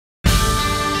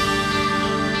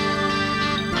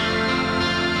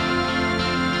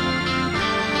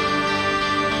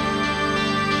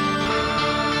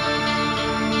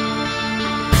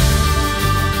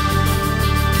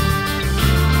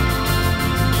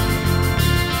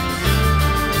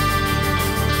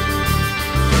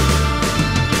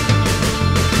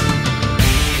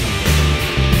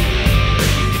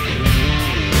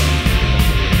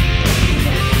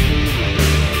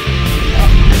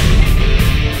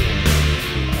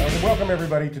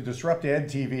everybody to DisruptED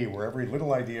TV, where every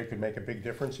little idea could make a big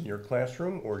difference in your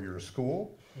classroom or your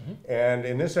school. And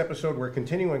in this episode, we're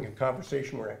continuing a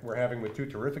conversation we're having with two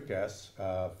terrific guests,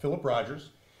 Philip Rogers,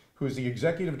 who is the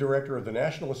Executive Director of the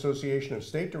National Association of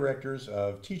State Directors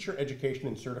of Teacher Education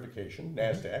and Certification,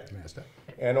 NASDTEC.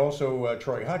 And also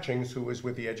Troy Hutchings, who is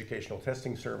with the Educational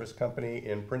Testing Service Company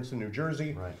in Princeton, New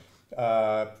Jersey.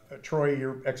 Troy,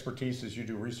 your expertise is you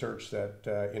do research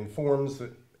that informs the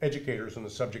educators on the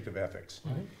subject of ethics.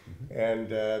 And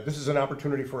this is an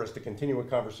opportunity for us to continue a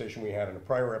conversation we had in a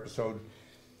prior episode.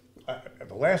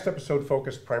 The last episode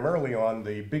focused primarily on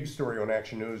the big story on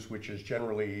Action News, which is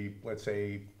generally, let's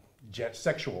say,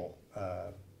 sexual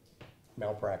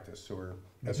malpractice or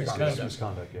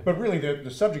misconduct. But really,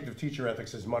 the subject of teacher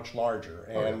ethics is much larger.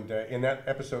 And in that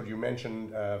episode, you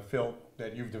mentioned, Phil,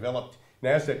 that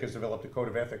NASDTEC has developed a code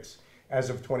of ethics as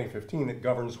of 2015 that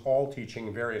governs all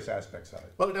teaching, various aspects of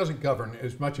it. Well, it doesn't govern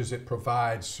as much as it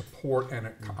provides support, and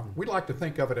we like to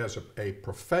think of it as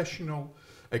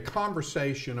a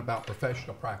conversation about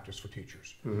professional practice for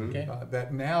teachers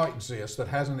that now exists, that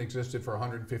hasn't existed for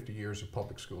 150 years of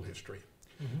public school history.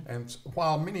 And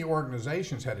while many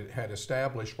organizations had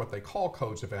established what they call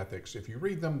codes of ethics, if you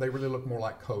read them, they really look more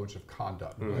like codes of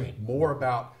conduct. More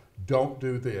about don't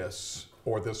do this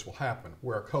or this will happen,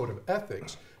 where a code of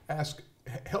ethics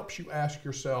helps you ask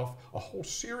yourself a whole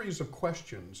series of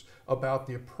questions about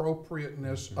the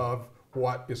appropriateness of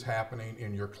what is happening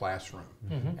in your classroom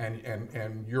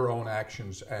and your own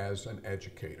actions as an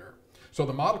educator. So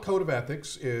the Model Code of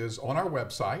Ethics is on our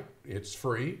website. It's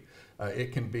free.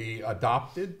 It can be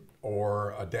adopted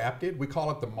or adapted. We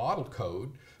call it the Model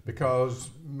Code because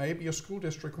maybe a school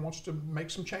district wants to make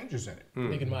some changes in it.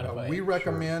 They can modify we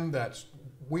recommend that.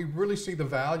 We really see the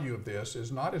value of this is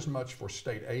not as much for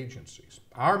state agencies.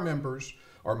 Our members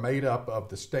are made up of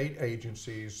the state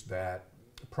agencies that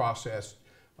process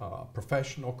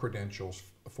professional credentials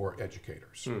for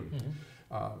educators.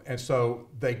 And so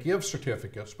they give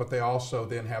certificates, but they also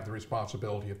then have the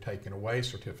responsibility of taking away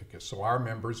certificates. So our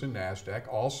members in NASDTEC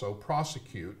also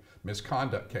prosecute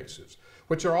misconduct cases,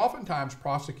 which are oftentimes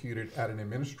prosecuted at an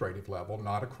administrative level,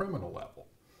 not a criminal level.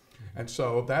 And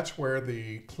so that's where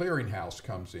the clearinghouse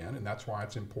comes in, and that's why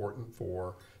it's important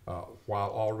for, while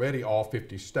already all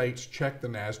 50 states check the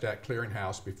NASDAQ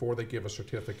clearinghouse before they give a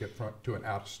certificate to an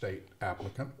out-of-state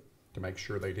applicant to make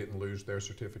sure they didn't lose their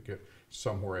certificate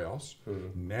somewhere else.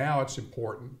 Now it's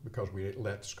important because we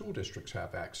let school districts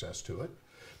have access to it.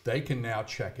 They can now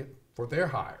check it for their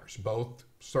hires, both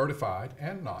certified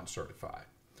and non-certified.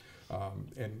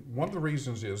 And one of the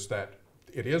reasons is that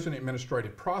it is an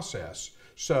administrative process.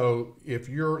 So if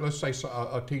let's say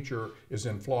a teacher is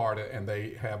in Florida and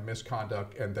they have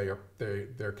misconduct and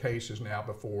their case is now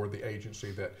before the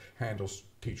agency that handles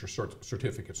teacher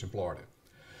certificates in Florida.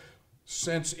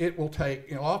 Since it will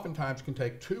take, oftentimes can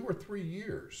take 2 or 3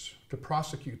 years to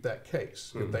prosecute that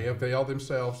case if they avail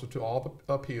themselves to all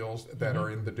the appeals that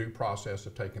are in the due process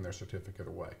of taking their certificate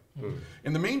away.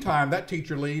 In the meantime, that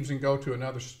teacher leaves and goes to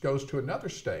another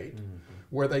state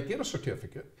where they get a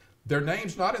certificate. Their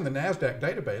name's not in the NASDAQ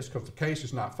database because the case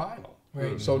is not final.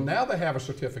 So now they have a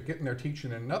certificate and they're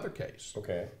teaching in another case.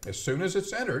 As soon as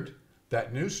it's entered,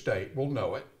 that new state will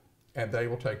know it and they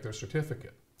will take their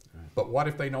certificate. But what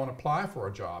if they don't apply for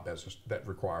a job that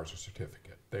requires a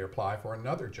certificate? They apply for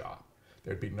another job.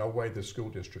 There'd be no way the school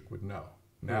district would know.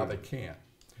 Now they can.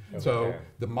 So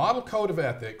the Model Code of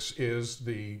Ethics is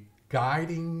the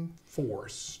guiding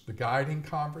force, the guiding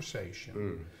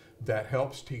conversation that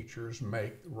helps teachers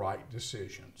make the right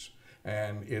decisions.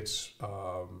 And it's,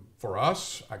 for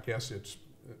us, I guess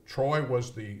Troy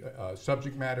was the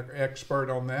subject matter expert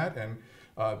on that, and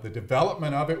the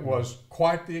development of it was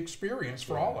quite the experience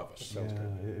for all of us. Yeah,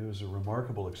 it was a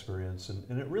remarkable experience,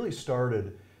 and it really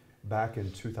started back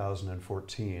in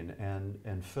 2014,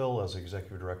 and Phil, as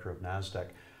Executive Director of NASDTEC,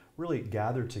 really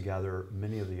gathered together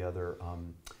many of the other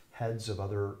heads of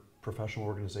other professional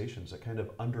organizations that kind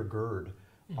of undergird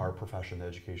our profession, the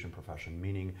education profession,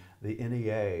 meaning the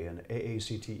NEA and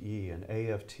AACTE and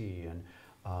AFT and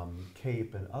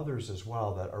CAPE and others as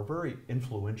well that are very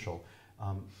influential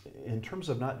in terms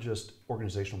of not just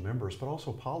organizational members, but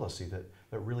also policy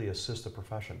that really assist the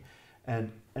profession.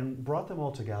 And brought them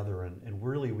all together, and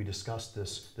really we discussed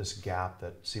this gap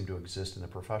that seemed to exist in the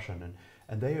profession,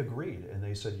 and they agreed, and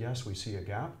they said, yes, we see a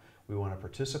gap, we want to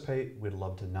participate, we'd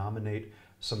love to nominate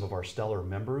some of our stellar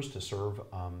members to serve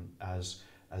as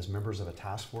members of a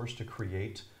task force to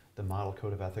create the Model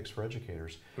Code of Ethics for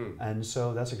Educators. And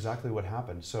so that's exactly what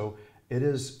happened. So it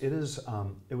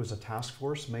was a task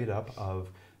force made up of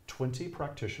 20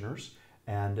 practitioners,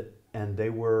 and and they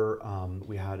were,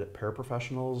 we had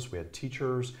paraprofessionals, we had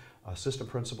teachers, assistant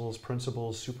principals,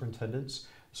 principals, superintendents.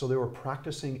 So they were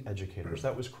practicing educators.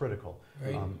 That was critical.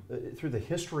 Right. Through the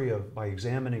history of, by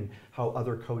examining how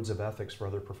other codes of ethics for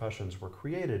other professions were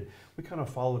created, we kind of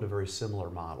followed a very similar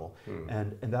model.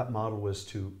 And that model was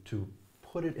to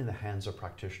put it in the hands of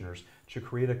practitioners to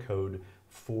create a code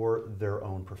for their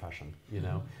own profession, you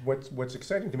know? What's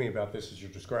exciting to me about this, as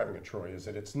you're describing it, Troy, is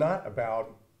that it's not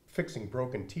about fixing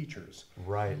broken teachers.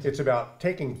 Right. It's about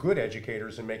taking good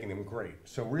educators and making them great.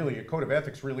 So really, a code of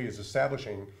ethics really is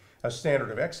establishing a standard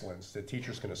of excellence that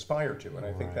teachers can aspire to, and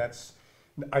I think that's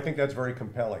very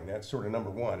compelling. That's sort of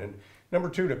number one. And number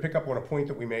two, to pick up on a point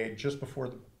that we made just before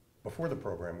the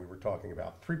program we were talking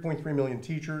about, 3.3 million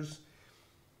teachers.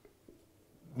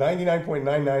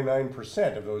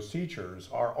 99.999% of those teachers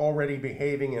are already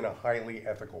behaving in a highly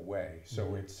ethical way.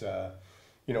 So it's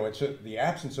the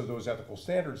absence of those ethical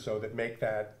standards, so that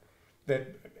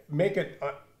make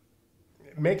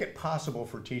it possible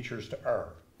for teachers to earn.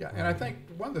 Yeah, and I think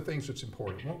one of the things that's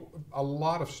important, a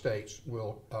lot of states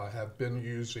will have been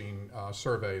using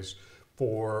surveys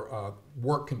for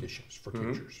work conditions for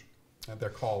teachers. And they're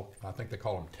called, I think they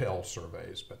call them TEL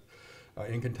surveys, but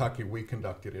in Kentucky we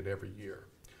conducted it every year.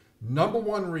 Number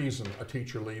one reason a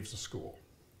teacher leaves the school: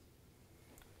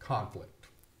 conflict.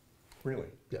 Really?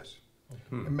 Yes.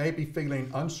 And maybe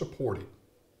feeling unsupported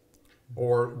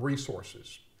or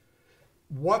resources.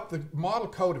 What the model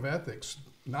code of ethics,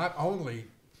 not only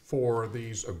for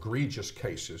these egregious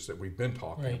cases that we've been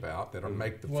talking about that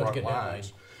make the front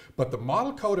lines, but the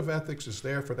model code of ethics is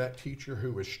there for that teacher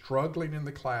who is struggling in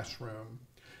the classroom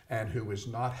and who is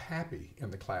not happy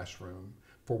in the classroom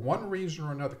for one reason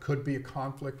or another. Could be a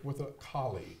conflict with a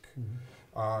colleague.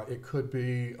 It could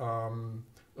be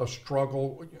a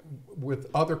struggle with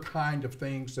other kind of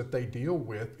things that they deal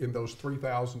with in those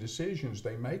 3,000 decisions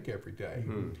they make every day.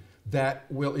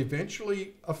 That will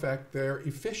eventually affect their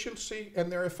efficiency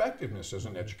and their effectiveness as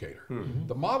an educator.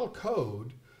 The model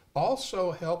code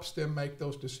also helps them make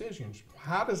those decisions.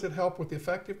 How does it help with the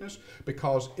effectiveness?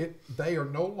 Because they are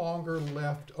no longer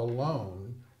left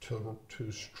alone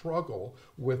to struggle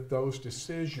with those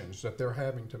decisions that they're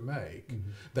having to make.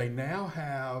 They now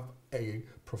have a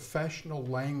professional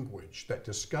language that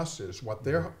discusses what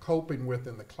they're coping with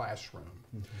in the classroom.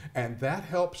 And that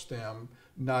helps them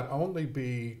not only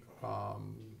be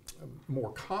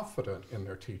more confident in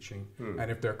their teaching,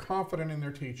 and if they're confident in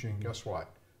their teaching, guess what?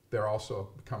 They're also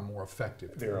become more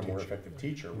effective. They're a more effective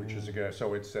teacher, which is good.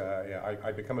 So it's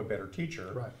I become a better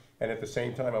teacher, and at the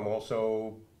same time, I'm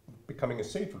also becoming a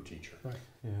safer teacher. Right.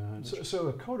 Yeah. So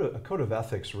a code of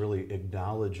ethics really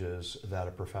acknowledges that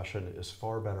a profession is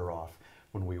far better off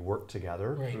when we work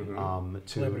together. Right.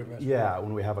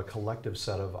 When we have a collective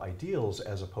set of ideals,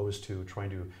 as opposed to trying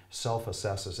to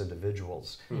self-assess as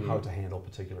individuals how to handle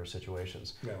particular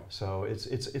situations. Yeah. So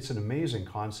it's an amazing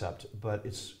concept, but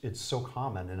it's so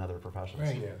common in other professions.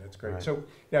 Right. Yeah, that's great. Right. So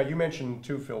now you mentioned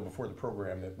too, Phil, before the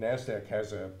program, that NASDTEC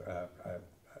has a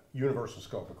universal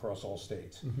scope across all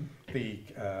states. The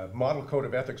model code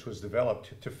of ethics was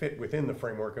developed to fit within the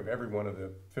framework of every one of the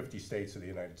 50 states of the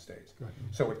United States. Right.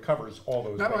 So it covers all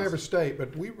those Not only bases. every state,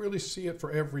 but we really see it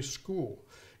for every school.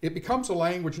 It becomes a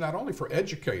language not only for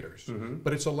educators,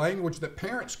 but it's a language that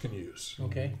parents can use.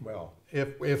 Okay. Well,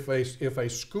 If a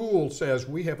school says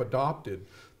we have adopted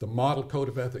the model code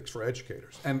of ethics for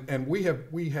educators, and we have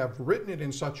written it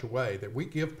in such a way that we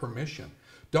give permission.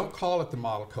 Don't call it the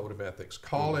model code of ethics.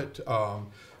 Call it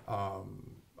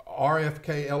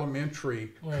RFK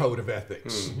Elementary Code of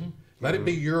Ethics. Let it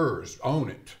be yours. Own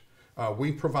it.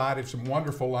 We provided some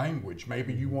wonderful language.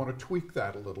 Maybe you want to tweak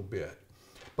that a little bit.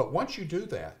 But once you do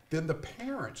that, then the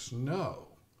parents know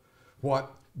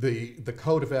what the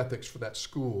code of ethics for that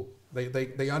school.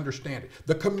 They understand it.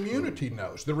 The community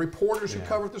knows. The reporters who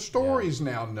cover the stories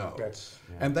now know.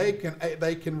 And they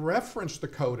can reference the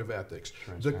code of ethics.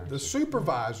 The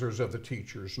supervisors of the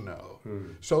teachers know.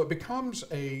 So it becomes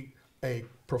a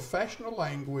professional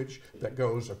language that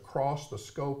goes across the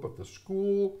scope of the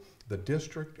school, the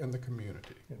district, and the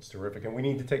community. it's terrific. And we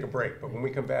need to take a break. But when we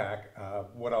come back,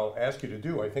 what I'll ask you to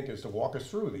do, I think, is to walk us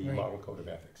through the model code of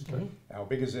ethics. How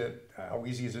big is it? How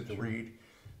easy is it to read?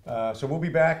 So we'll be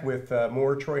back with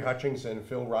more Troy Hutchings and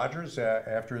Phil Rogers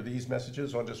after these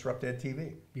messages on DisruptED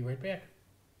TV. Be right back.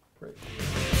 Great.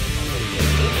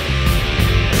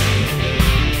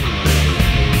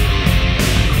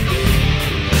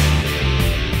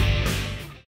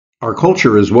 Our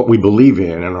culture is what we believe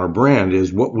in, and our brand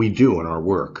is what we do in our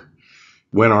work.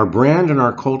 When our brand and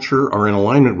our culture are in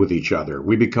alignment with each other,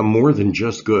 we become more than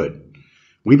just good.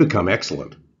 We become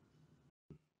excellent.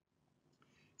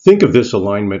 Think of this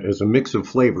alignment as a mix of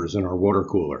flavors in our water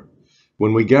cooler.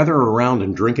 When we gather around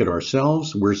and drink it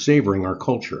ourselves, we're savoring our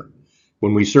culture.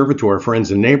 When we serve it to our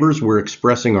friends and neighbors, we're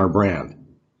expressing our brand.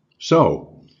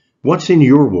 So, what's in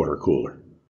your water cooler?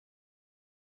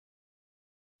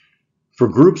 For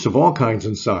groups of all kinds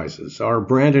and sizes, our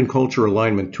Brand and Culture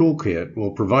Alignment Toolkit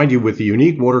will provide you with a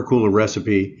unique water cooler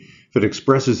recipe that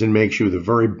expresses and makes you the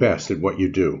very best at what you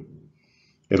do.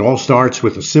 It all starts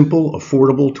with a simple,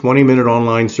 affordable 20-minute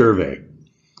online survey.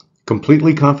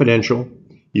 Completely confidential,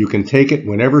 you can take it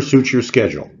whenever suits your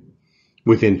schedule.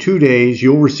 Within 2 days,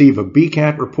 you'll receive a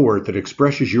BCAT report that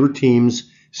expresses your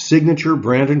team's signature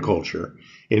brand and culture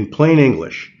in plain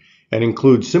English and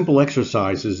includes simple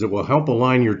exercises that will help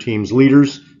align your team's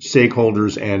leaders,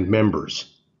 stakeholders, and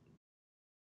members.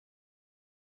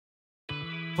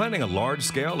 Planning a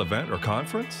large-scale event or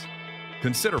conference?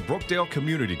 Consider Brookdale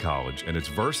Community College and its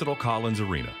versatile Collins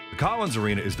Arena. The Collins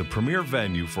Arena is the premier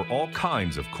venue for all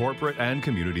kinds of corporate and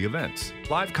community events,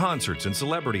 live concerts and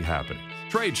celebrity happenings,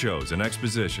 trade shows and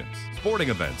expositions, sporting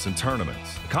events and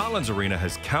tournaments. The Collins Arena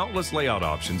has countless layout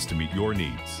options to meet your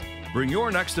needs. Bring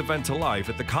your next event to life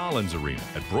at the Collins Arena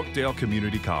at Brookdale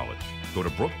Community College. Go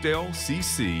to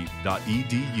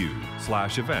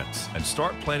brookdalecc.edu/events and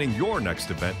start planning your next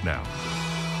event now.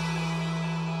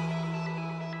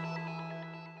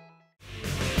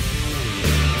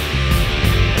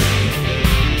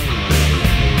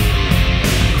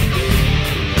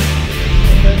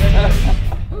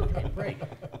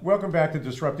 Welcome back to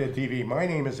DisruptED TV. My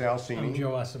name is Al Cini. I'm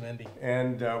Joe Asamendi.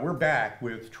 And we're back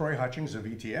with Troy Hutchings of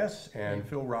ETS and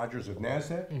Phil Rogers of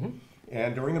NASDTEC.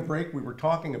 And during the break, we were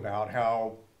talking about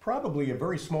how probably a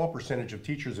very small percentage of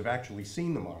teachers have actually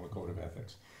seen the Model Code of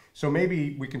Ethics. So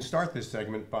maybe we can start this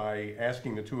segment by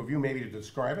asking the two of you maybe to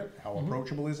describe it. How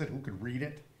approachable is it? Who could read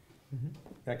it?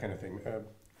 That kind of thing.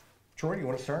 Troy, do you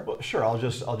want to start? Well, sure. I'll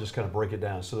just kind of break it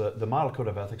down. So the Model Code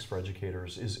of Ethics for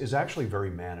Educators is actually very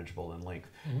manageable in length.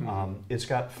 It's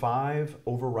got 5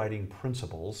 overriding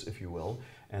principles, if you will,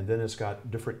 and then it's got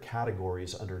different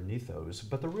categories underneath those.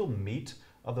 But the real meat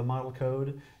of the Model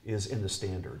Code is in the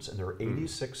standards, and there are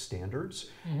 86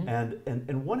 standards,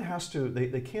 and one has to.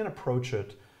 They can't approach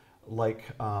it like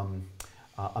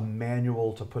a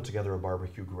manual to put together a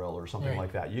barbecue grill or something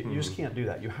like that. You just can't do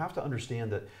that. You have to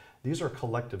understand that these are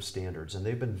collective standards, and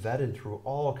they've been vetted through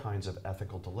all kinds of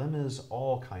ethical dilemmas,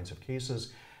 all kinds of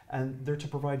cases, and they're to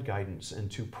provide guidance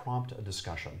and to prompt a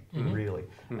discussion, really.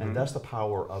 And that's the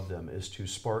power of them, is to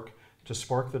spark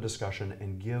the discussion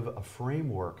and give a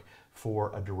framework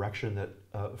for a direction that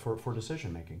for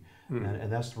decision making,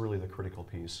 and that's really the critical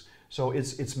piece. So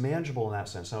it's manageable in that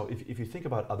sense. Now, if you think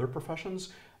about other professions,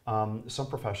 some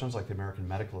professions like the American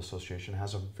Medical Association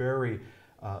has a very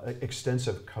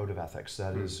extensive code of ethics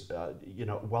that is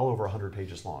well over 100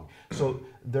 pages long. So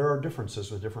there are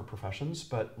differences with different professions,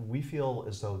 but we feel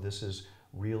as though this is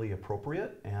really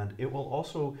appropriate, and it will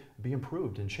also be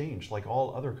improved and changed like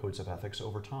all other codes of ethics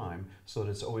over time, so that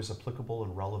it's always applicable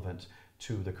and relevant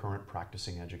to the current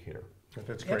practicing educator.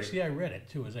 That's great. Actually, I read it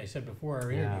too, as I said before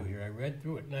our interview here. I read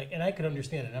through it, and I could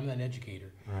understand it. I'm not an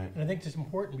educator. Right. And I think it's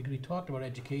important because we talked about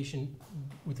education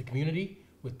with the community,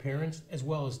 with parents, as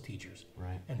well as teachers,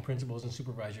 and principals and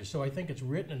supervisors. So I think it's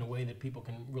written in a way that people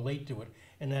can relate to it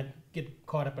and not get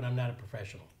caught up in "I'm not a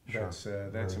professional." That's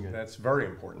very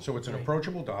important. So it's an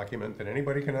approachable document that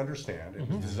anybody can understand.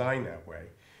 It's designed that way,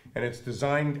 and it's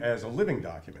designed as a living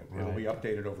document. It'll be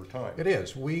updated over time. It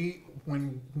is. When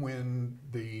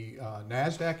the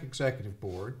NASDTEC Executive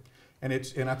Board, and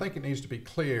I think it needs to be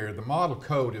clear, the Model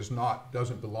Code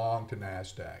doesn't belong to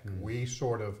NASDTEC. We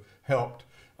sort of helped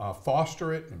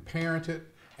foster it and parent it,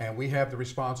 and we have the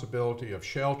responsibility of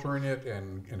sheltering it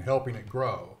and helping it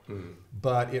grow.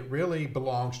 But it really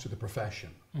belongs to the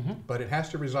profession. But it has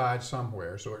to reside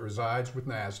somewhere, so it resides with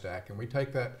NASDTEC, and we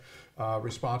take that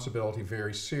responsibility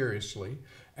very seriously.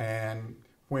 And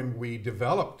when we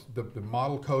developed, the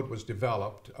Model Code was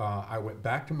developed, I went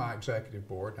back to my executive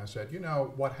board and I said,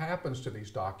 what happens to these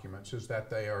documents is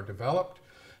that they are developed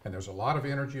and there's a lot of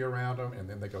energy around them, and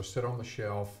then they go sit on the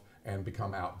shelf and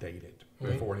become outdated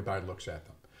before anybody looks at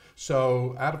them.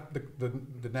 So out of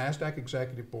the NASDTEC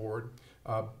Executive Board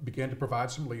began to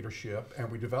provide some leadership,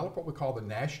 and we developed what we call the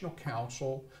National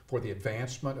Council for the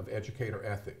Advancement of Educator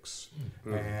Ethics.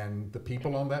 And the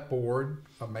people on that board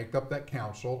make up that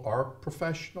council are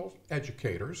professional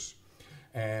educators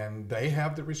And they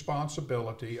have the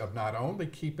responsibility of not only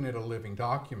keeping it a living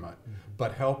document,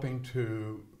 but helping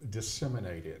to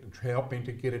disseminate it, and helping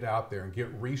to get it out there and get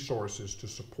resources to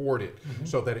support it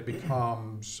so that it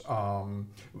becomes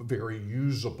very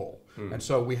usable. And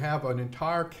so we have an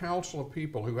entire council of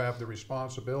people who have the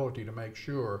responsibility to make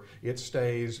sure it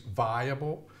stays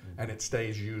viable and it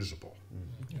stays usable.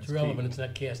 It's relevant, it's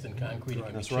not cast in concrete, it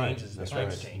can be changed as the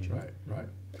times change. Right.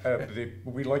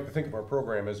 We like to think of our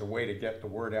program as a way to get the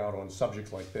word out on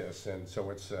subjects like this, and so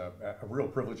it's a real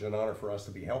privilege and honor for us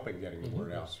to be helping getting the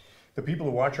word out. The people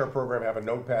who watch our program have a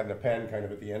notepad and a pen kind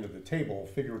of at the end of the table,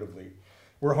 figuratively.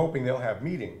 We're hoping they'll have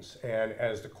meetings, and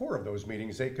as the core of those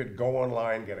meetings, they could go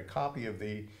online, get a copy of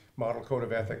the Model Code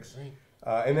of Ethics,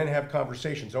 and then have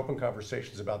conversations, open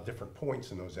conversations about different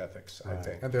points in those ethics, I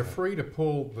think. And they're free to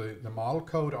pull the model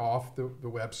code off the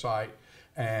website,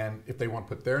 and if they want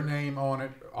to put their name on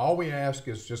it, all we ask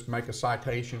is just make a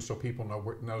citation so people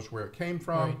knows where it came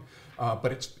from.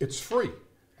 But it's free,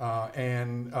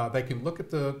 and they can look at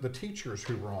the teachers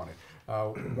who were on it.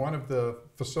 One of the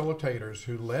facilitators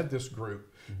who led this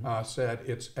group said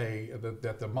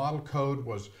that the model code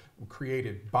was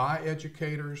created by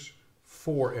educators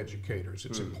for educators.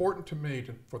 It's important to me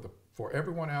for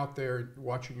everyone out there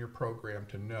watching your program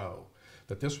to know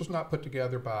that this was not put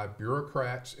together by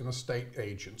bureaucrats in a state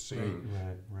agency.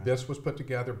 This was put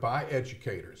together by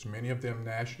educators, many of them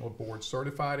national board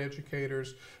certified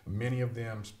educators, many of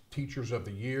them teachers of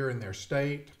the year in their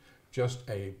state, just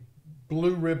a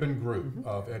blue ribbon group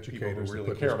of educators who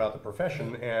really care about the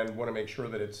profession and want to make sure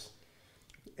that it's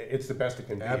the best it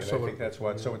can be. Absolutely. And I think that's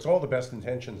what, so it's all the best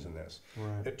intentions in this.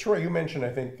 Troy, you mentioned, I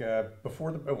think,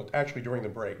 during the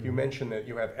break, you mentioned that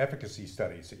you have efficacy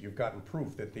studies, that you've gotten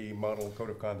proof that the model code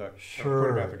of conduct,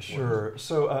 code of ethics works.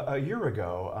 So a year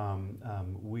ago,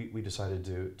 we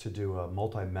decided to do a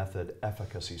multi-method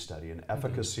efficacy study, and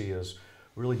efficacy is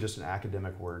really just an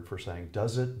academic word for saying,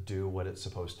 does it do what it's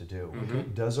supposed to do?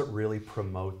 Does it really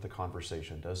promote the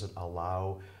conversation? Does it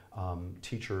allow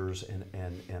teachers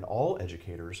and all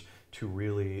educators to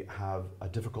really have a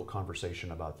difficult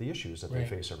conversation about the issues that they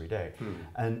face every day?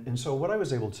 And so what I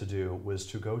was able to do was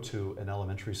to go to an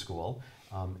elementary school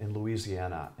in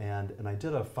Louisiana, and I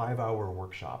did a 5-hour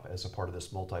workshop as a part of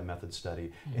this multi-method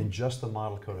study in just the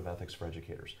Model Code of Ethics for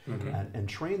educators, and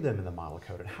trained them in the Model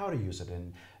Code and how to use it,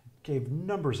 and gave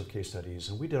numbers of case studies,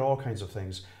 and we did all kinds of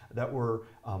things that were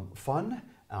fun,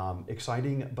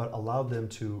 exciting, but allowed them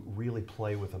to really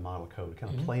play with the model code,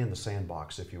 kind of play in the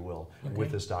sandbox, if you will,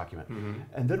 with this document.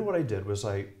 And then what I did was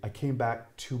I came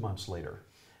back 2 months later,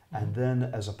 and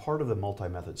then as a part of the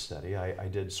multi-method study, I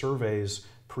did surveys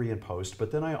pre and post,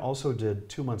 but then I also did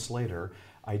 2 months later,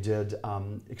 I did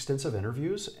extensive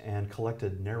interviews and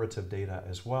collected narrative data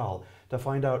as well to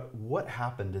find out what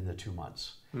happened in the 2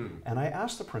 months. And I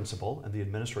asked the principal and the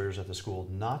administrators at the school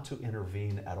not to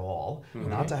intervene at all,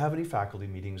 not to have any faculty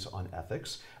meetings on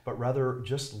ethics, but rather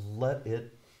just let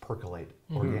it percolate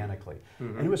organically.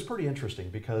 And it was pretty interesting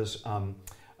because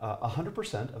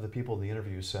 100% of the people in the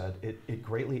interview said it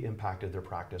greatly impacted their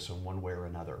practice in one way or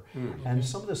another. And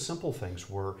some of the simple things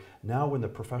were, now when the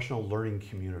professional learning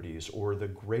communities or the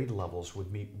grade levels would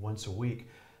meet once a week,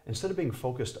 instead of being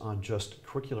focused on just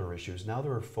curricular issues, now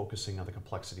they're focusing on the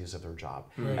complexities of their job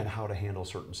and how to handle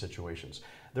certain situations.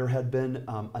 There had been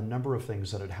a number of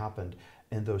things that had happened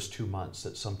in those 2 months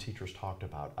that some teachers talked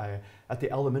about. At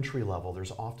the elementary level,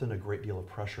 there's often a great deal of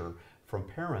pressure from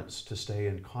parents to stay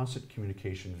in constant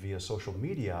communication via social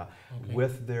media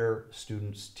with their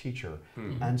student's teacher.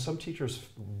 And some teachers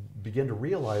begin to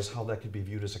realize how that could be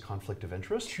viewed as a conflict of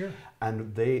interest.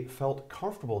 And they felt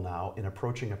comfortable now in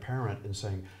approaching a parent and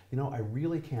saying, you know, I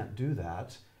really can't do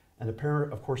that. And the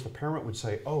parent, of course, the parent would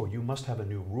say, oh, you must have a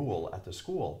new rule at the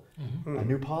school, a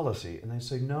new policy. And they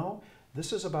say, no,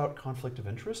 this is about conflict of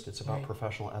interest. It's about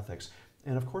professional ethics.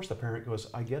 And of course the parent goes,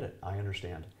 I get it, I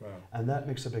understand. And that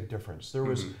makes a big difference. There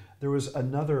was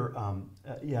another,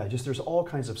 there's all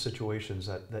kinds of situations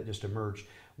that just emerged.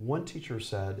 One teacher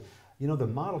said, you know, the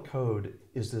model code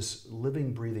is this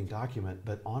living, breathing document,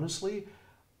 but honestly,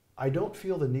 I don't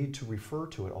feel the need to refer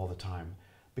to it all the time.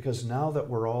 Because now that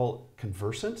we're all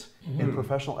conversant in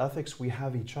professional ethics, we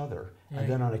have each other. And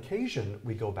then on occasion,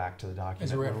 we go back to the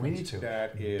document when we need to.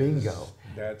 That is, bingo.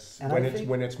 That's when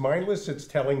it's mindless, it's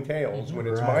telling tales. When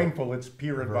it's mindful, it's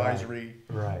peer advisory.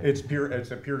 It's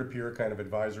a peer-to-peer kind of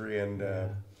advisory and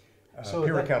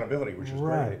peer accountability, which is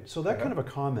great. So that kind of a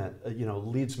comment,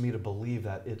 leads me to believe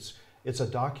that it's a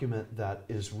document that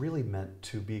is really meant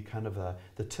to be kind of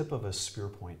the tip of a spear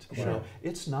point.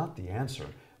 It's not the answer.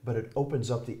 but it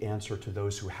opens up the answer to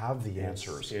those who have the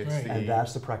answers, and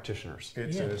that's the practitioners.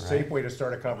 It's a safe way to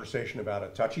start a conversation about a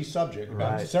touchy subject,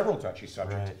 about several touchy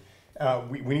subjects.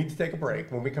 We need to take a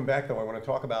break. When we come back, though, I want to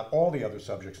talk about all the other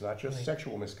subjects, not just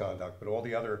sexual misconduct, but all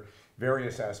the other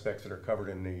various aspects that are covered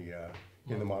in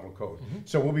the model code.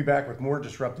 So we'll be back with more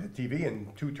DisruptED TV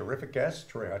and two terrific guests,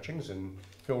 Troy Hutchings and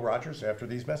Phil Rogers, after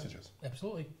these messages.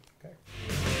 Absolutely. Okay.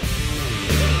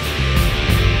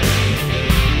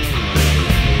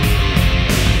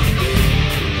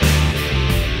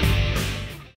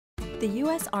 The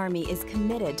U.S. Army is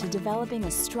committed to developing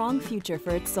a strong future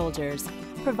for its soldiers,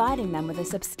 providing them with a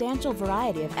substantial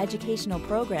variety of educational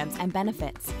programs and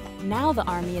benefits. Now the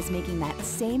Army is making that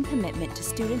same commitment to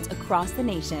students across the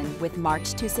nation with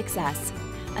March to Success,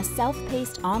 a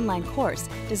self-paced online course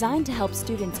designed to help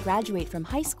students graduate from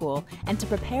high school and to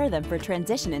prepare them for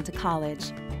transition into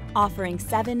college. Offering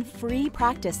 7 free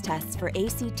practice tests for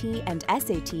ACT and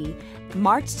SAT,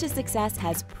 March to Success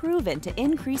has proven to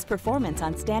increase performance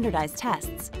on standardized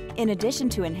tests. In addition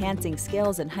to enhancing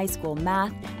skills in high school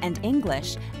math and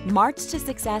English, March to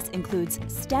Success includes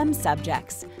STEM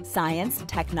subjects: science,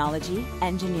 technology,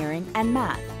 engineering, and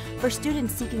math. For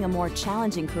students seeking a more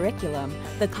challenging curriculum,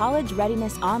 the College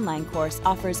Readiness online course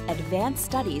offers advanced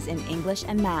studies in English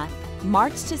and math.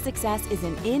 March to Success is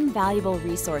an invaluable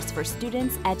resource for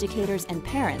students, educators, and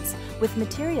parents, with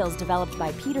materials developed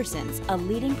by Peterson's, a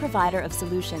leading provider of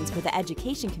solutions for the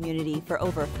education community for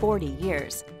over 40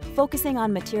 years. Focusing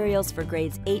on materials for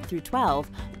grades 8 through 12,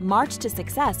 March to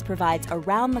Success provides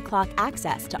around-the-clock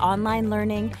access to online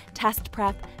learning, test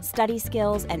prep, study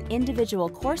skills, and individual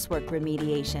coursework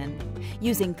remediation.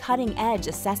 Using cutting-edge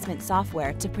assessment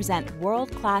software to present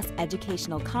world-class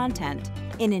educational content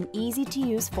in an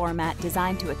easy-to-use format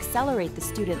designed to accelerate the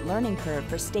student learning curve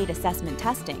for state assessment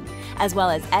testing, as well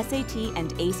as SAT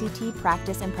and ACT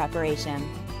practice and preparation.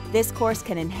 This course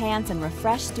can enhance and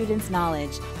refresh students'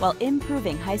 knowledge while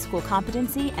improving high school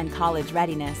competency and college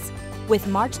readiness. With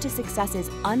March to Success's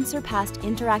unsurpassed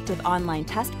interactive online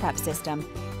test prep system,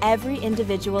 every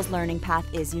individual's learning path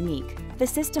is unique. The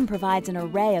system provides an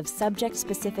array of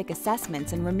subject-specific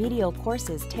assessments and remedial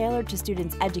courses tailored to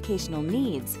students' educational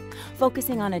needs,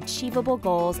 focusing on achievable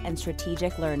goals and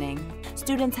strategic learning.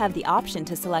 Students have the option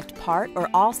to select part or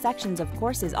all sections of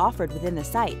courses offered within the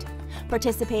site,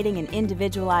 participating in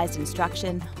individualized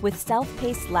instruction with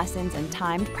self-paced lessons and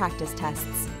timed practice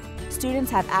tests.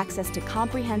 Students have access to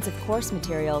comprehensive course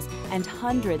materials and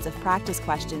hundreds of practice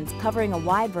questions covering a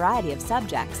wide variety of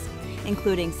subjects,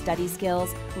 including study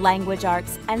skills, language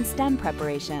arts, and STEM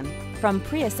preparation. From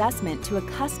pre-assessment to a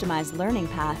customized learning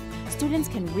path, students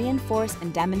can reinforce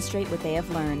and demonstrate what they have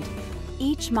learned.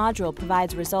 Each module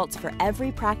provides results for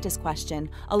every practice question,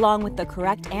 along with the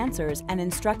correct answers and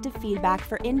instructive feedback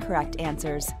for incorrect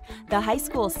answers. The High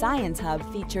School Science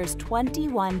Hub features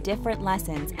 21 different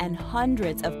lessons and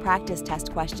hundreds of practice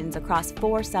test questions across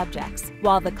 4 subjects,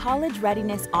 while the College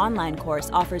Readiness online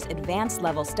course offers advanced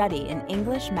level study in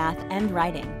English, math, and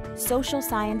writing. Social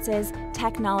sciences,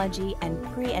 technology, and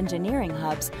pre-engineering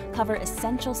hubs cover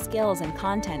essential skills and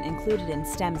content included in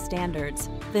STEM standards.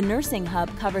 The Nursing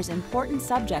Hub covers important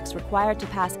subjects required to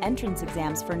pass entrance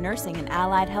exams for nursing and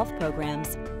allied health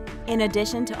programs. In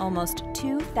addition to almost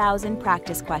 2,000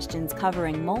 practice questions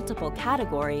covering multiple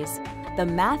categories, the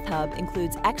Math Hub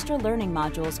includes extra learning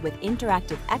modules with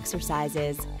interactive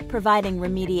exercises, providing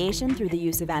remediation through the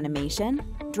use of animation,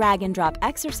 drag and drop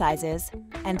exercises,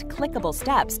 and clickable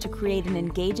steps to create an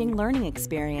engaging learning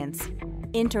experience.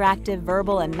 Interactive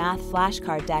verbal and math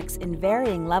flashcard decks in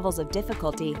varying levels of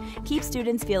difficulty keep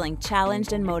students feeling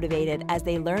challenged and motivated as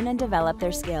they learn and develop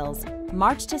their skills.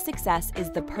 March to Success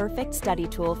is the perfect study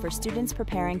tool for students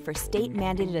preparing for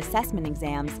state-mandated assessment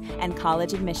exams and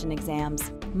college admission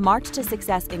exams. March to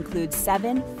Success includes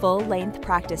 7 full-length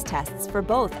practice tests for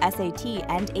both SAT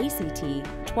and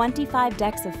ACT, 25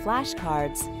 decks of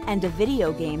flashcards, and a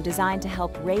video game designed to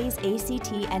help raise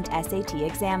ACT and SAT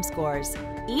exam scores.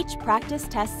 Each practice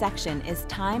test section is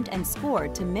timed and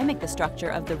scored to mimic the structure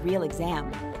of the real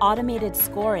exam. Automated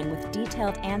scoring with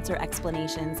detailed answer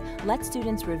explanations lets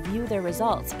students review their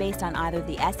results based on either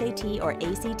the SAT or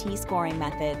ACT scoring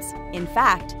methods. In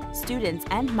fact, students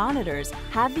and monitors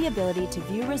have the ability to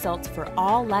view results for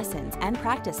all lessons and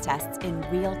practice tests in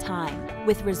real time,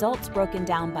 with results broken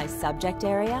down by subject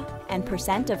area and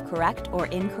 % of correct or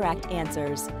incorrect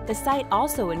answers. The site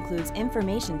also includes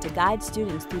information to guide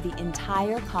students through the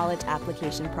entire college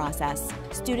application process.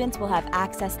 Students will have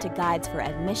access to guides for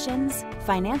admissions,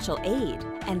 financial aid,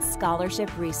 and scholarship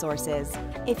resources.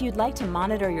 If you'd like to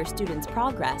monitor your students'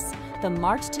 progress, the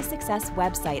March to Success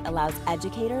website allows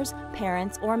educators,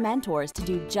 parents, or mentors to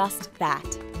do just that.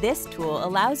 This tool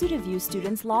allows you to view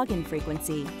students' login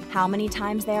frequency, how many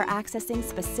times they are accessing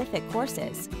specific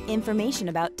courses, information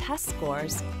about test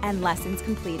scores, and lessons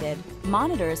completed.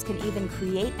 Monitors can even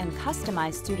create and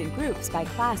customize student groups by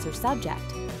class or subject,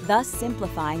 thus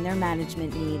simplifying their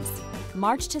management needs.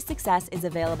 March to Success is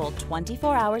available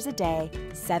 24 hours a day,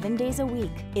 7 days a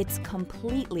week. It's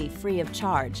completely free of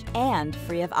charge and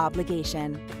free of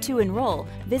obligation. To enroll,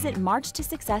 visit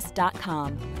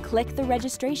marchtosuccess.com, click the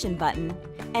registration button,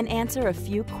 and answer a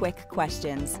few quick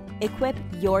questions. Equip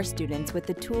your students with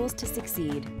the tools to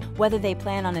succeed, whether they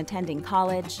plan on attending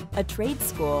college, a trade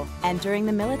school, entering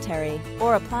the military,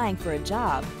 or applying for a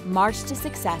job. March to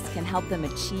Success can help them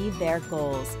achieve their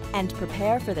goals and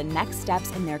prepare for the next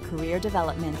steps in their career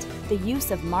development. The use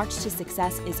of March to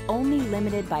Success is only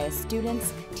limited by a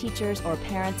student's, teacher's, or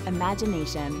parent's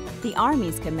imagination. The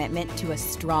Army's commitment to a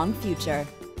strong future.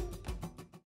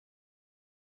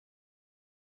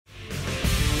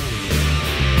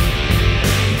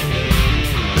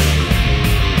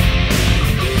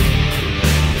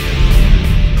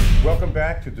 Welcome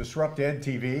back to DisruptED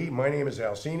TV. My name is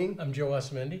Al Cini. I'm Joe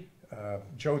Osmendi.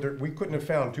 Joe, we couldn't have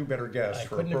found two better guests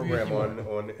for a program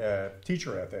on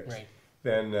teacher ethics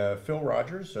than Phil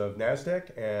Rogers of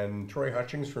NASDTEC and Troy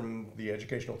Hutchings from the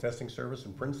Educational Testing Service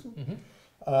in Princeton.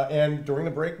 And during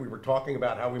the break, we were talking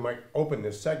about how we might open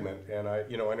this segment. And I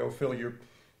know, Phil,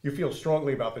 you feel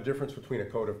strongly about the difference between a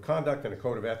code of conduct and a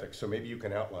code of ethics. So maybe you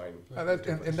can outline.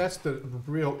 And that's the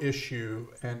real issue.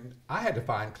 And I had to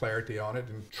find clarity on it.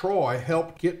 And Troy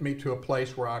helped get me to a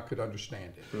place where I could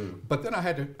understand it. But then I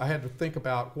had to think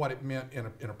about what it meant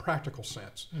in a practical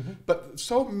sense. But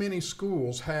so many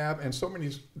schools have, and so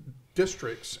many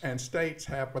districts and states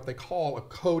have what they call a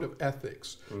code of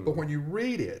ethics. But when you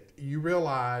read it, you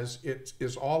realize it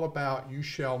is all about you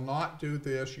shall not do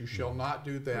this, you shall not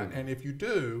do that, and if you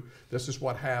do, this is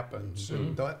what happens.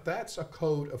 And that's a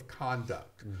code of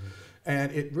conduct. And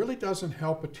it really doesn't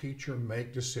help a teacher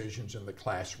make decisions in the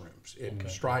classrooms. It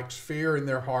strikes fear in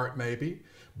their heart maybe,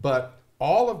 but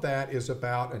all of that is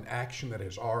about an action that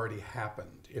has already happened.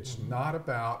 It's not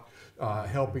about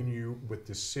helping you with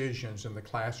decisions in the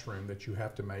classroom that you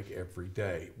have to make every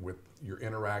day with your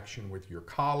interaction with your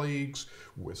colleagues,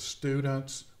 with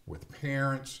students, with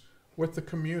parents, with the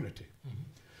community.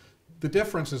 The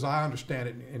difference, as I understand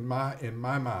it in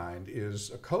my mind, is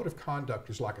a code of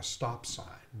conduct is like a stop sign.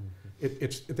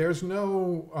 There's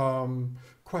no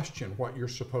question what you're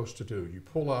supposed to do. You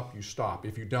pull up, you stop.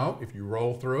 If you don't, if you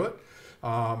roll through it,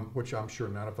 which I'm sure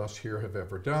none of us here have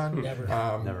ever done,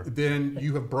 Never. then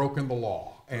you have broken the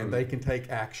law and they can take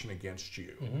action against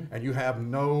you. And you have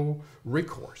no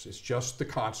recourse. It's just the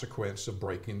consequence of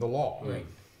breaking the law.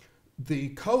 The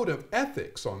code of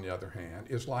ethics, on the other hand,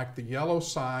 is like the yellow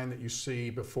sign that you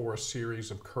see before a series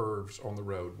of curves on the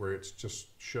road where it just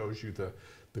shows you the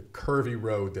curvy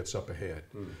road that's up ahead.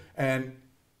 And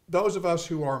those of us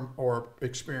who are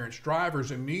experienced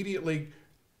drivers immediately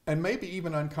and maybe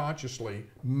even unconsciously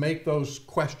make those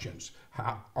questions.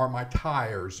 Are my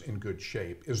tires in good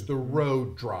shape? Is the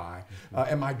road dry?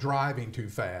 Am I driving too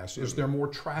fast? Is there more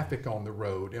traffic on the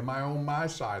road? Am I on my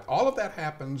side? All of that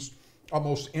happens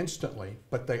almost instantly,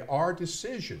 but they are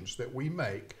decisions that we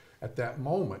make at that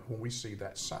moment when we see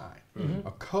that sign.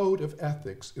 A code of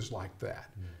ethics is like that.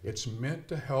 It's meant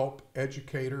to help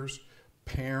educators,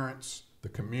 parents, the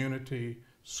community,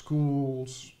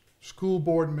 schools, school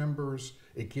board members.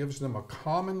 It gives them a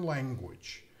common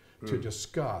language to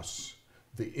discuss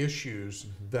the issues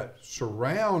that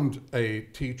surround a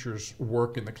teacher's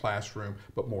work in the classroom,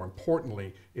 but more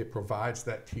importantly, it provides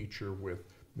that teacher with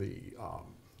the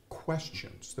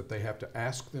questions that they have to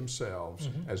ask themselves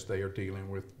as they are dealing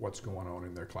with what's going on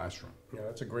in their classroom. Yeah,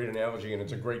 that's a great analogy and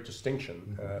it's a great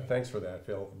distinction. Thanks for that,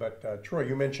 Phil. But Troy,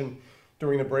 you mentioned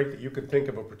during the break that you could think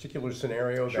of a particular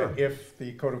scenario that if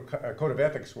the code of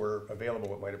ethics were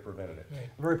available, it might have prevented it.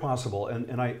 Very possible,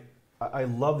 and I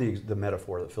love the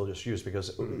metaphor that Phil just used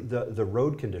because the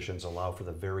road conditions allow for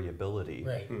the variability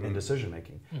in decision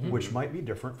making, which might be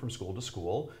different from school to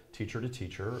school, teacher to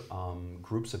teacher,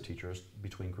 groups of teachers,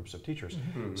 between groups of teachers.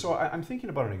 So I'm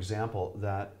thinking about an example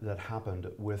that happened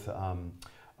with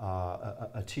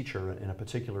a teacher in a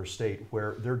particular state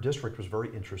where their district was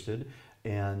very interested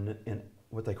in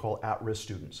what they call at-risk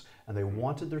students, and they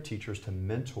wanted their teachers to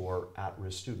mentor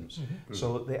at-risk students.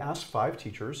 So they asked 5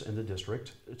 teachers in the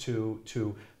district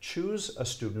to choose a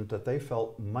student that they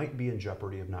felt might be in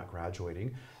jeopardy of not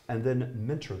graduating, and then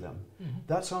mentor them.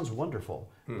 That sounds wonderful,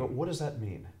 but what does that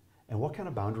mean? And what kind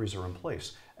of boundaries are in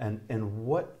place? And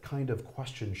what kind of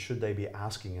questions should they be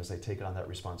asking as they take on that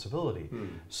responsibility?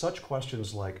 Such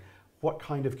questions like, what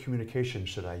kind of communication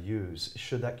should I use?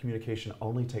 Should that communication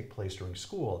only take place during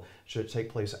school? Should it take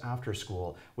place after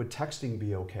school? Would texting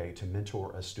be okay to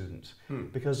mentor a student?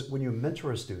 Because when you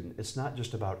mentor a student, it's not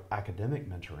just about academic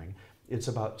mentoring, it's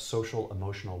about social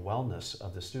emotional wellness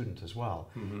of the student as well.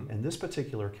 In this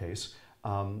particular case,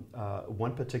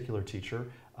 one particular teacher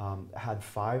had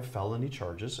 5 felony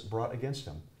charges brought against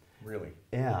him. Really?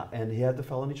 Yeah, and he had the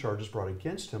felony charges brought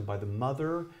against him by the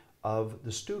mother of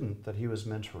the student that he was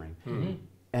mentoring.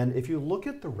 And if you look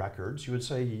at the records, you would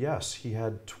say, yes, he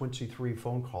had 23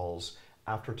 phone calls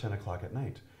after 10 o'clock at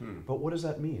night. But what does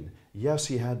that mean? Yes,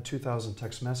 he had 2,000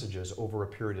 text messages over a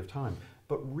period of time.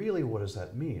 But really, what does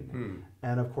that mean?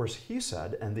 And of course, he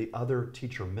said, and the other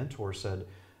teacher mentor said,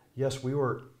 yes, we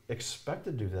were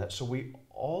expected to do that, so we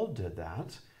all did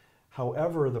that.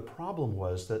 However, the problem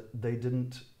was that they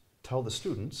didn't tell the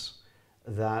students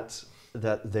that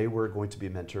they were going to be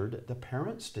mentored. The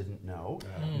parents didn't know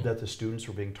that the students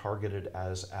were being targeted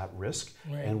as at risk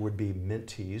and would be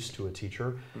mentees to a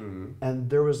teacher. And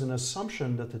there was an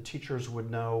assumption that the teachers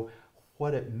would know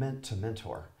what it meant to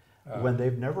mentor when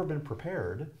they've never been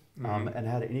prepared and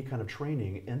had any kind of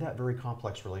training in that very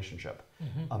complex relationship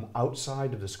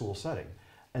outside of the school setting.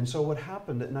 And so what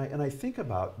happened, and I think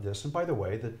about this, and by the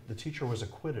way, the teacher was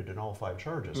acquitted in all 5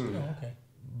 charges.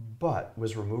 But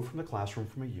was removed from the classroom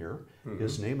from a year.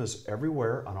 His name is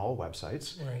everywhere on all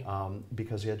websites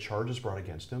because he had charges brought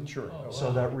against him.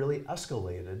 So that really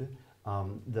escalated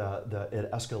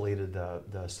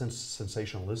the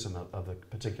sensationalism of the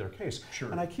particular case.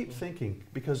 And I keep thinking,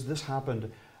 because this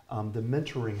happened, the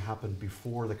mentoring happened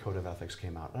before the Code of Ethics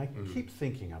came out. And I keep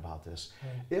thinking about this.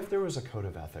 If there was a Code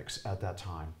of Ethics at that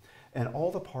time, and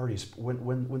all the parties,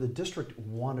 when the district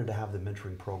wanted to have the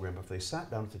mentoring program, if they sat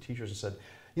down with the teachers and said,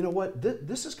 you know what,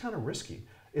 this is kind of risky.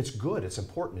 It's good, it's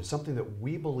important, it's something that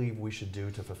we believe we should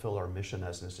do to fulfill our mission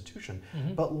as an institution,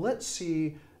 but let's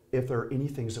see if there are any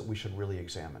things that we should really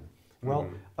examine. Well,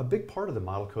 a big part of the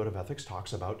Model Code of Ethics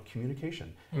talks about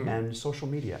communication and social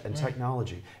media and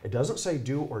technology. It doesn't say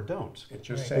do or don't. It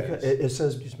just says, it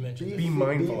says be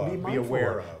mindful of, be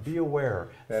aware of. Be aware.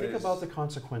 Think about the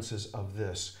consequences of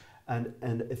this.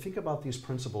 And think about these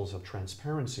principles of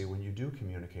transparency when you do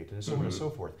communicate, and so on and so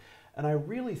forth. And I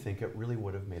really think it really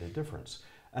would have made a difference.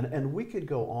 And we could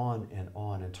go on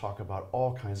and talk about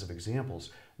all kinds of examples.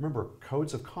 Remember,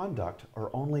 codes of conduct are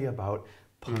only about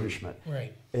punishment.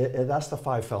 That's the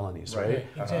 5 felonies, right?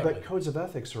 Exactly. But codes of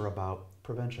ethics are about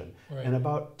prevention and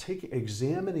about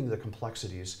examining the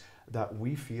complexities that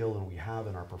we feel and we have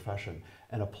in our profession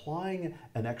and applying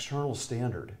an external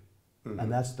standard.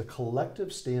 And that's the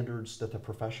collective standards that the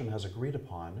profession has agreed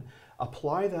upon,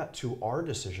 apply that to our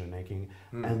decision making,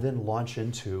 and then launch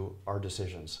into our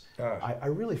decisions. I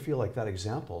really feel like that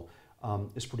example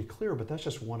is pretty clear, but that's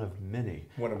just one of many.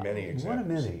 One of many examples.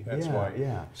 One of many. That's why.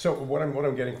 Yeah. So what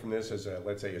I'm getting from this is,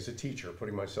 let's say, as a teacher,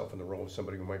 putting myself in the role of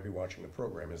somebody who might be watching the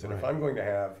program, is that if I'm going to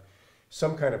have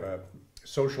some kind of a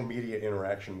social media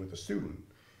interaction with a student,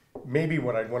 maybe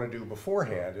what I'd want to do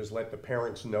beforehand is let the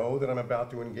parents know that I'm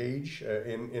about to engage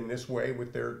in this way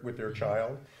with their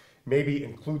child. Maybe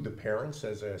include the parents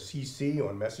as a CC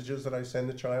on messages that I send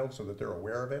the child so that they're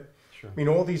aware of it. I mean,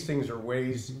 all these things are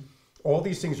ways, all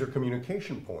these things are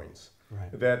communication points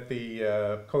that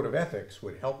the Code of Ethics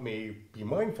would help me be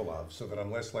mindful of so that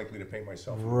I'm less likely to paint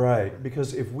myself. Right,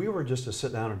 because if we were just to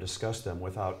sit down and discuss them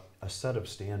without a set of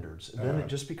standards, then it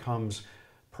just becomes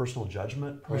personal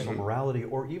judgment, personal morality,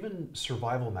 or even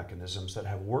survival mechanisms that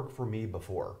have worked for me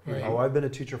before. Oh, I've been a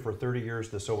teacher for 30 years,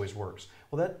 this always works.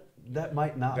 Well, that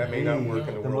might not be may not work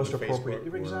in the world most of appropriate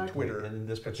Facebook or Twitter. in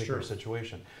this particular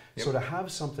situation. So to have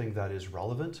something that is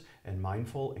relevant and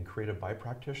mindful and created by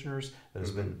practitioners, that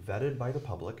has been vetted by the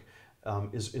public,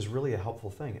 is really a helpful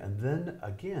thing. And then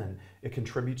again, it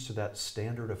contributes to that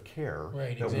standard of care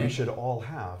that we should all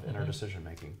have in our decision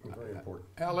making. Very important.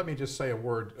 Al, let me just say a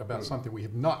word about something we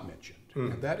have not mentioned,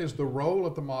 and that is the role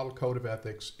of the Model Code of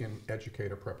Ethics in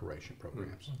educator preparation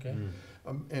programs.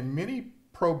 And many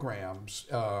programs,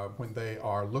 when they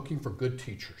are looking for good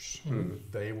teachers,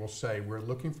 they will say, we're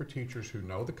looking for teachers who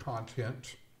know the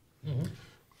content,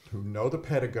 who know the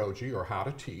pedagogy or how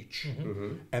to teach,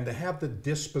 and they have the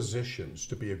dispositions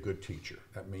to be a good teacher.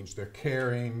 That means they're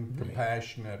caring,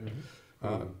 compassionate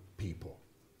people.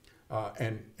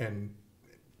 And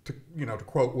to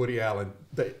quote Woody Allen,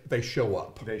 they show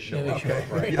up. They show up.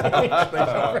 They show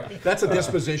up. That's a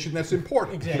disposition that's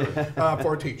important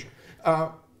for a teacher.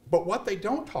 But what they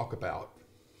don't talk about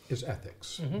is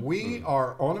ethics. We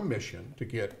are on a mission to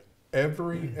get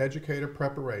every educator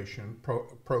preparation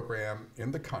program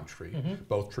in the country,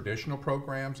 both traditional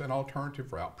programs and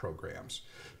alternative route programs,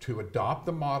 to adopt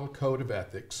the model code of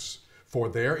ethics for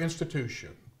their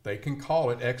institution. They can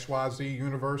call it XYZ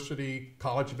University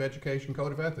College of Education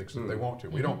Code of Ethics if they want to.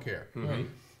 We don't care.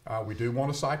 We do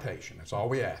want a citation. That's all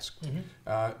we ask.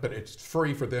 But it's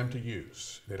free for them to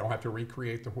use. They don't have to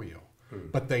recreate the wheel.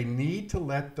 But they need to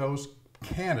let those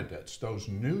candidates, those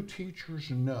new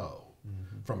teachers, know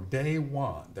from day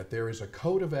one that there is a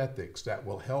code of ethics that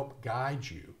will help guide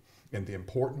you in the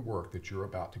important work that you're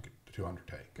about to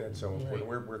undertake. That's so important.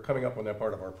 We're coming up on that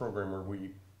part of our program where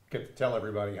we get to tell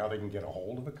everybody how they can get a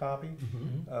hold of a copy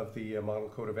of the Model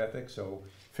Code of Ethics. So,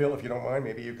 Phil, if you don't mind,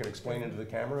 maybe you can explain into the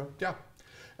camera. Yeah.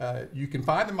 You can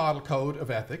find the Model Code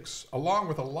of Ethics along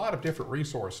with a lot of different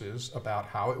resources about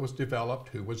how it was developed,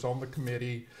 who was on the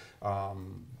committee,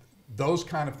 those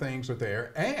kind of things are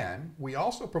there. And we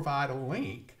also provide a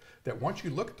link that once you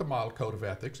look at the Model Code of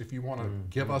Ethics, if you want to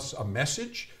give us a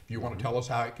message, if you want to tell us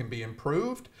how it can be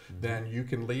improved, then you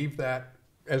can leave that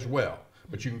as well.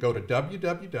 But you can go to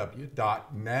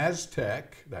www.NASDTEC,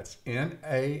 that's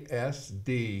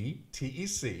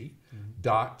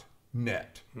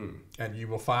NASDTEC.net, and you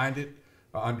will find it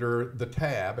under the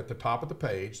tab at the top of the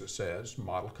page that says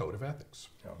Model Code of Ethics.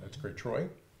 Oh, that's great. Troy?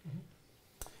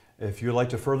 If you'd like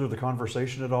to further the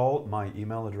conversation at all, my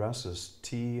email address is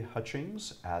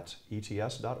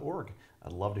thutchings@ets.org.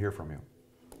 I'd love to hear from you.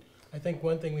 I think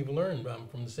one thing we've learned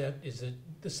from the set is that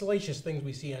the salacious things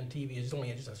we see on TV is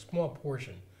only just a small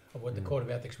portion of what the Code of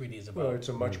Ethics really is about. Well, it's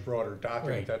a much broader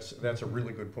document. Right. That's a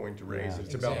really good point to raise. Yeah.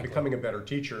 It's about becoming a better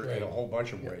teacher in a whole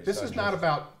bunch of ways. This is not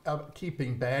about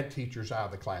keeping bad teachers out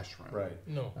of the classroom. Right.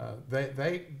 No.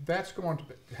 That's going to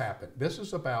happen. This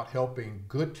is about helping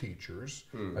good teachers,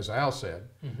 as Al said,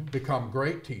 become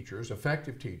great teachers,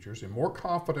 effective teachers, and more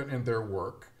confident in their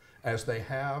work as they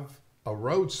have a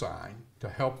road sign to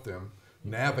help them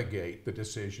navigate the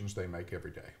decisions they make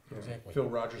every day. Exactly. Phil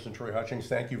Rogers and Troy Hutchings,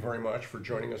 thank you very much for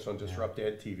joining us on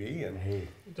DisruptED TV. And Hey,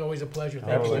 It's always a pleasure.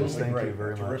 Thank you. Absolutely. Thank great. you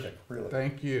very much. Terrific, really.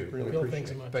 Thank you. Really Phil, appreciate thanks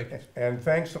so it. much. Thank you. And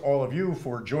thanks to all of you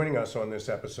for joining us on this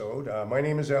episode. My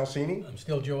name is Al Cini, I'm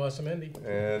still Joe Osamendi.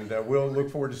 and we'll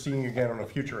look forward to seeing you again on a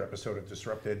future episode of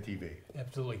DisruptED TV.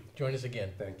 Absolutely. Join us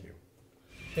again. Thank you.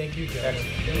 Thank you, gentlemen.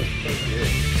 Excellent.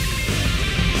 Thank you.